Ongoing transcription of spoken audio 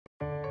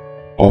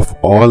Of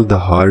all the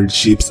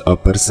hardships a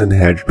person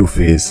had to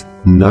face,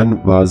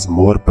 none was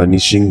more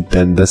punishing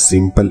than the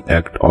simple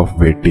act of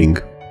waiting.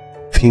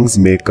 Things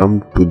may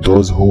come to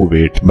those who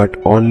wait, but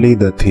only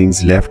the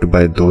things left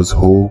by those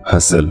who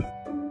hustle.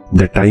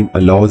 The time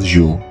allows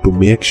you to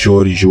make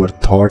sure your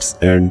thoughts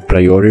and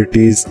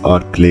priorities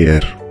are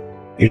clear.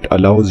 It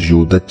allows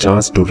you the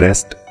chance to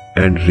rest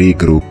and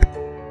regroup.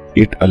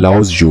 It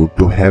allows you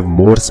to have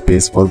more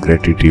space for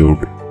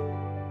gratitude.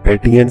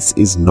 Patience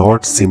is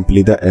not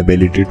simply the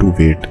ability to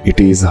wait, it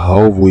is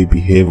how we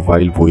behave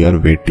while we are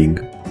waiting.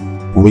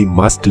 We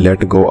must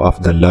let go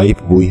of the life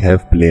we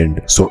have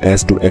planned so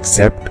as to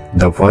accept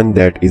the one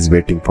that is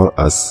waiting for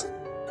us.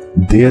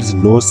 There's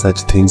no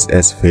such thing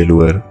as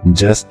failure,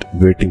 just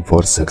waiting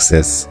for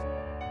success.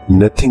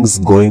 Nothing's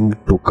going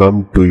to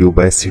come to you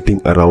by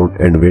sitting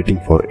around and waiting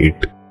for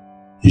it.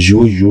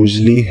 You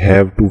usually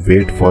have to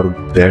wait for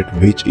that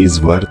which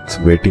is worth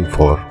waiting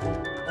for.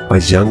 A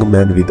young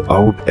man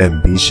without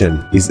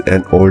ambition is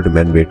an old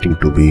man waiting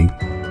to be.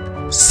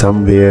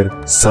 Somewhere,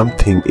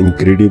 something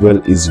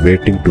incredible is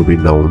waiting to be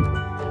known,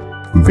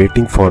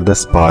 waiting for the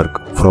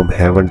spark from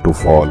heaven to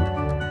fall.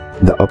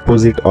 The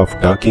opposite of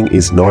talking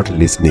is not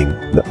listening.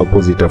 The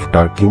opposite of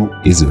talking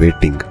is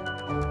waiting.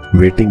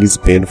 Waiting is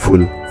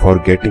painful,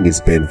 forgetting is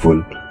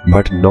painful,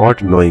 but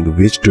not knowing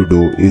which to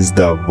do is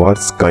the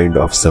worst kind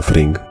of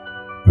suffering.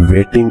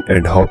 Waiting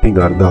and hoping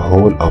are the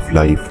whole of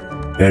life,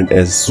 and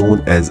as soon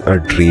as a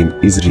dream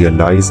is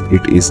realized,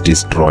 it is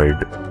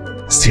destroyed.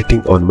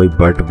 Sitting on my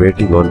butt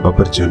waiting on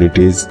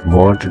opportunities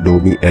won't do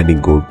me any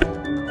good.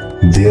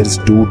 There's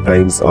 2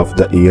 times of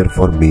the year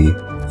for me,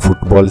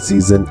 football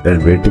season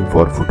and waiting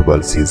for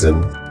football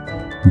season.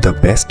 The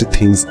best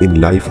things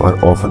in life are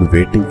often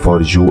waiting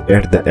for you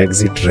at the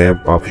exit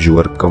ramp of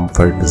your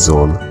comfort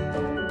zone.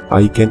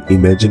 I can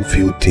imagine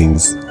few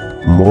things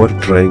more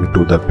trying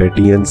to the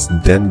patience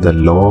than the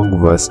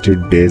long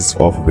wasted days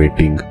of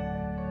waiting.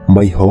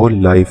 My whole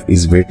life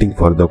is waiting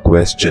for the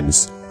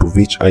questions to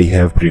which I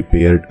have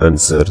prepared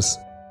answers.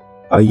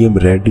 I am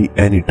ready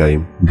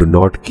anytime, do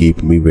not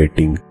keep me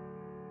waiting.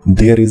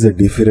 There is a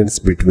difference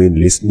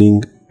between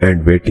listening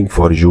and waiting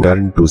for your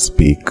turn to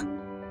speak.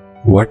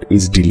 What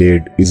is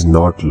delayed is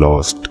not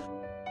lost.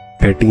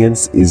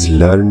 Patience is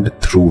learned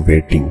through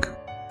waiting.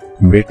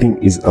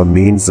 Waiting is a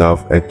means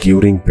of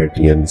acquiring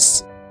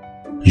patience.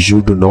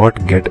 You do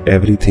not get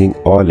everything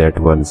all at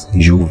once,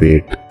 you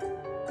wait.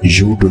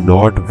 You do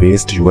not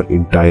waste your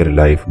entire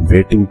life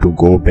waiting to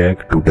go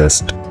back to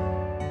dust.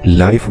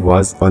 Life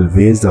was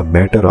always a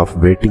matter of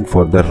waiting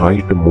for the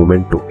right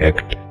moment to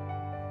act.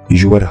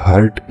 Your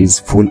heart is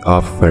full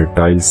of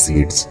fertile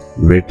seeds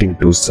waiting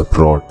to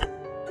sprout.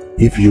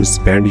 If you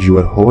spend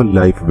your whole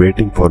life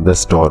waiting for the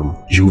storm,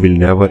 you will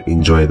never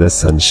enjoy the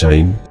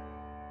sunshine.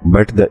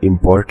 But the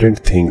important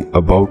thing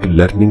about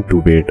learning to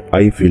wait,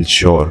 I feel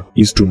sure,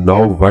 is to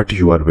know what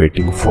you are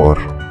waiting for.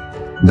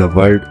 The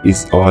world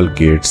is all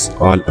gates,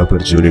 all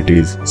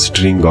opportunities,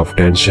 string of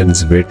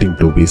tensions waiting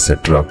to be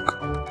struck.